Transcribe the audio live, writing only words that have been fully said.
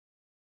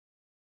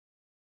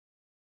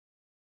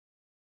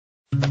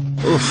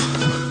उफ,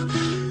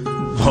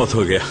 बहुत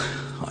हो गया।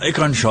 I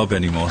can't shop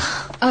anymore.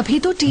 अभी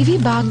तो टीवी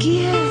बाकी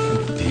है।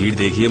 भीड़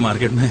देखिए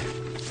मार्केट में।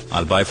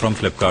 I'll buy from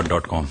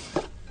Flipkart.com.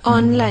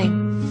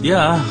 Online?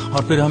 या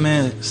और फिर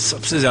हमें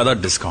सबसे ज्यादा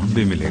डिस्काउंट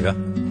भी मिलेगा।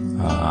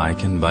 I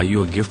can buy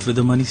you a gift with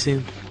the money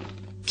saved.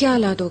 क्या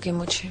ला दोगे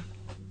मुझे?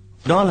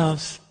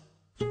 $.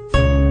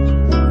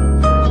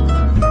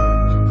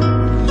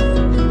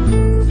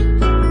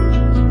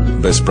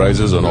 Best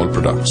prices on all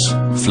products.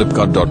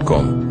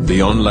 Flipkart.com,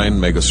 the online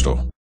mega store.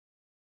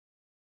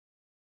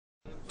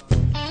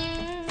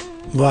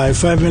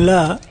 Wifi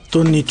मिला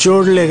तो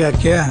निचोड़ लेगा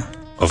क्या?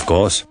 Of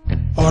course.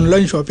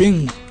 Online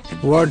shopping?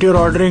 What you're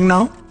ordering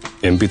now?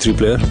 MP3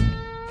 player.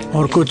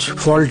 और कुछ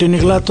फॉल्टी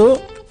निकला तो?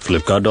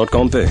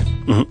 Flipkart.com पे?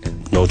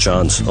 No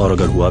chance. और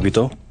अगर हुआ भी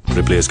तो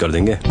रिप्लेस कर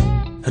देंगे।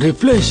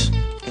 Replace?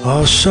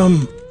 Awesome.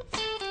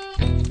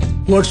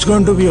 What's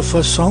going to be your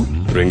first song?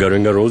 Ringa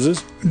Ringa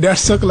Roses.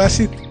 That's a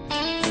classic.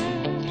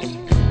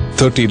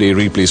 30-day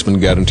replacement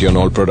guarantee on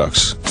all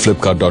products.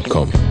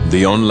 Flipkart.com,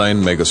 the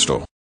online mega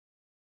store.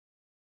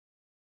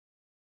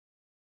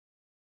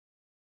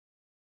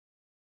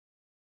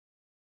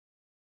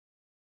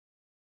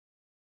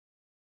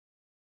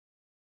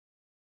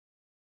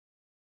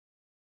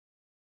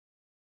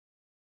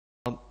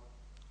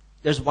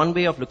 There's one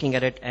way of looking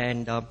at it,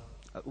 and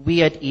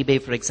we at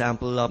eBay, for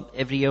example,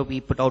 every year we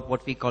put out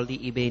what we call the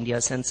eBay India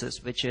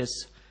census, which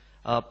is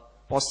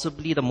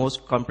possibly the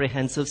most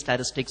comprehensive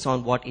statistics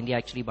on what India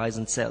actually buys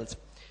and sells.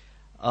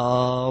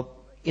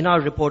 In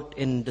our report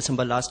in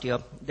December last year,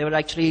 there were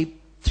actually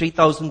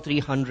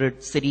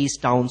 3,300 cities,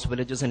 towns,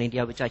 villages in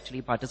India which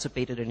actually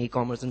participated in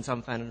e-commerce in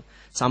some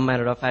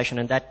manner or fashion,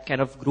 and that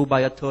kind of grew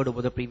by a third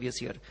over the previous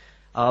year.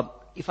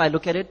 If I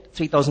look at it,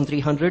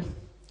 3,300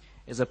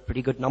 is a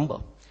pretty good number.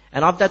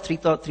 And of that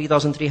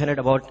 3,300,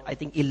 about, I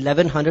think,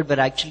 1,100 were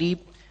actually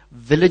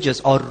villages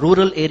or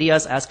rural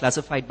areas as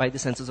classified by the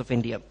Census of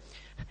India.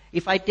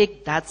 If I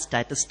take that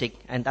statistic,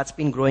 and that's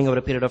been growing over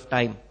a period of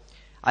time,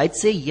 I'd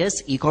say,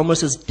 yes,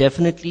 e-commerce is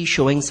definitely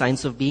showing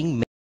signs of being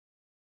made.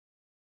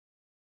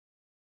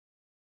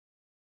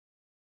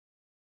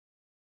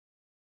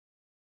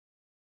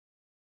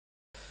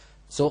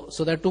 So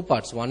there are two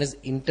parts. One is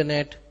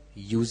internet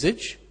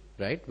usage,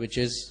 right, which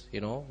is,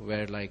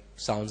 where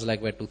sounds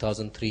like we're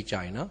 2003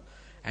 China.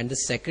 And the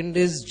second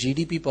is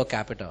GDP per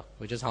capita,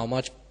 which is how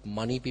much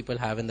money people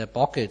have in their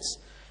pockets.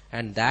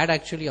 And that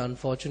actually,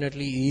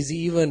 unfortunately, is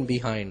even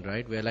behind,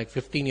 right? We're like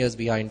 15 years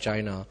behind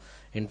China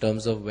in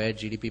terms of where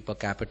GDP per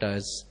capita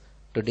is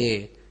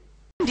today.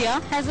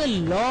 India has a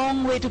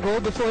long way to go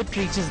before it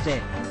reaches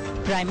there,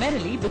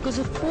 primarily because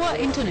of poor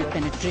internet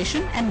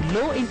penetration and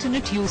low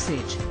internet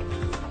usage.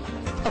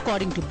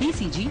 According to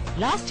BCG,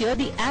 last year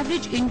the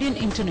average Indian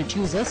internet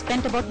user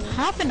spent about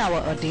half an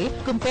hour a day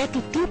compared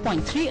to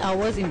 2.3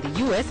 hours in the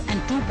US and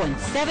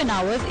 2.7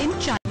 hours in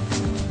China.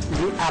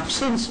 The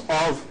absence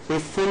of a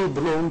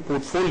full-blown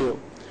portfolio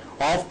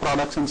of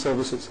products and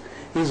services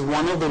is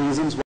one of the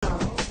reasons why.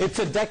 It's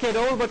a decade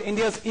old, but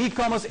India's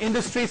e-commerce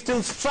industry is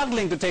still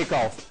struggling to take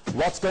off.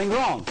 What's going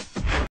wrong?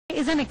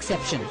 Is an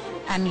exception.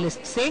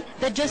 Analysts say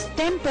that just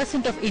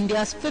 10% of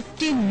India's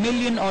 15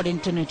 million odd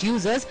internet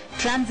users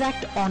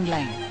transact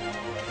online.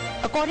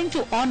 According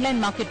to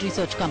online market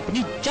research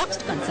company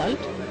Juxt Consult,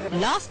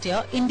 last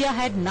year India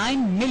had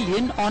 9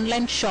 million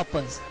online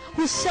shoppers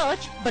who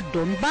search but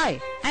don't buy,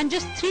 and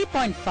just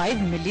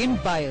 3.5 million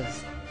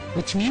buyers,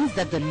 which means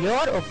that the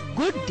lure of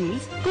good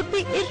deals could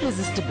be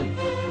irresistible.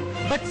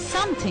 But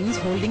something's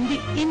holding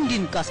the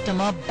Indian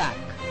customer back.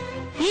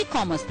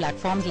 E-commerce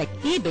platforms like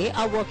eBay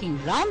are working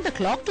round the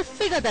clock to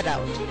figure that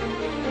out.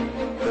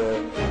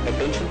 The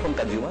attention from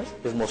consumers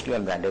is mostly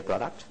on branded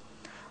products.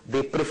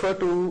 They prefer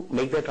to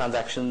make their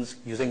transactions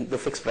using the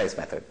fixed price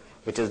method,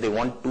 which is they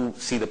want to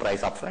see the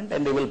price upfront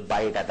and they will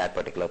buy it at that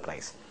particular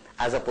price,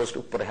 as opposed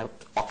to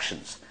perhaps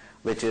auctions,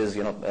 which is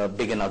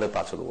big in other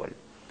parts of the world.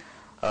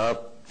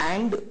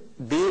 And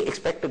they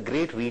expect a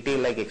great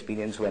retail-like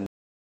experience when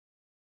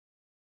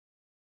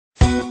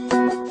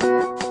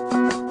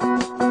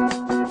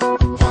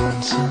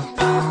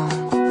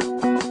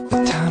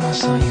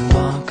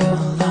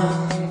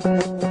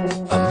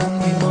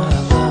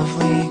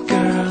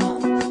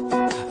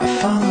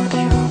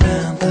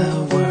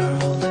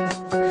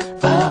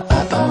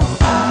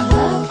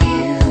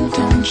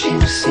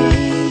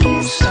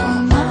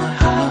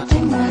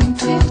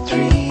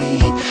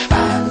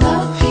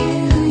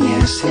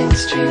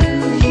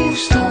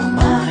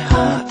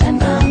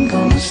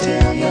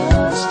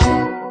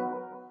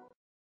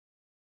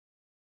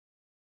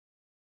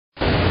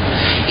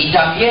Y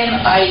también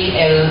hay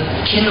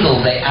el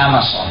Kindle de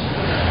Amazon,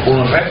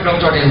 un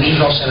reproductor de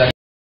libros electrónicos.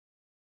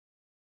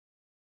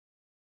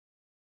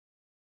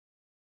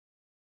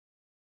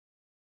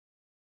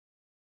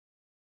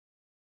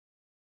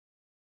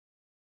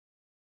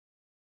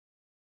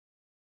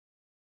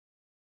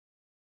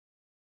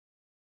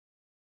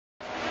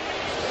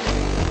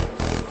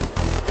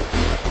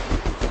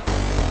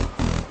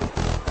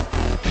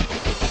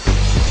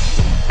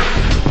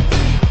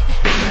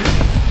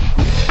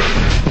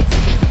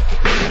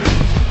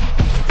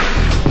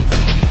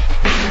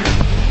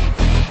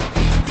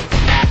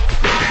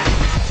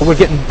 we're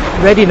getting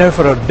ready now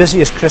for our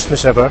busiest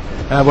Christmas ever.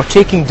 We're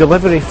taking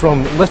delivery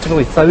from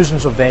literally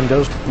thousands of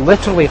vendors,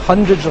 literally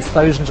hundreds of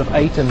thousands of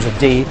items a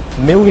day,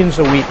 millions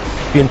a week,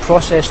 being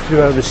processed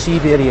through our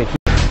receive area here.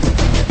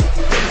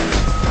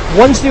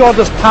 Once the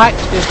order's packed,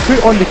 it's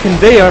put on the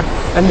conveyor,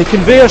 and the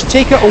conveyors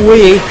take it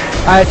away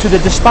to the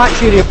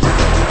dispatch area.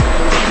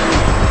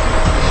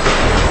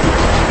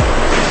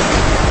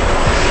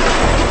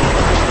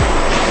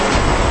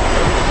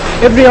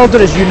 Every order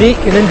is unique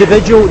and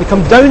individual. They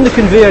come down the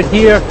conveyor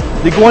here,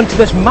 they go onto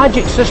this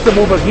magic system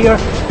over here,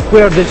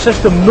 where the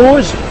system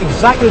knows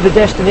exactly the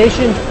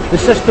destination, the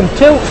system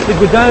tilts, they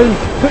go down,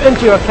 put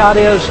into your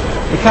carriers,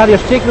 the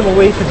carriers take them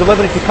away for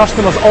delivery to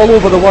customers all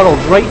over the world,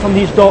 right from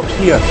these docks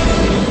here.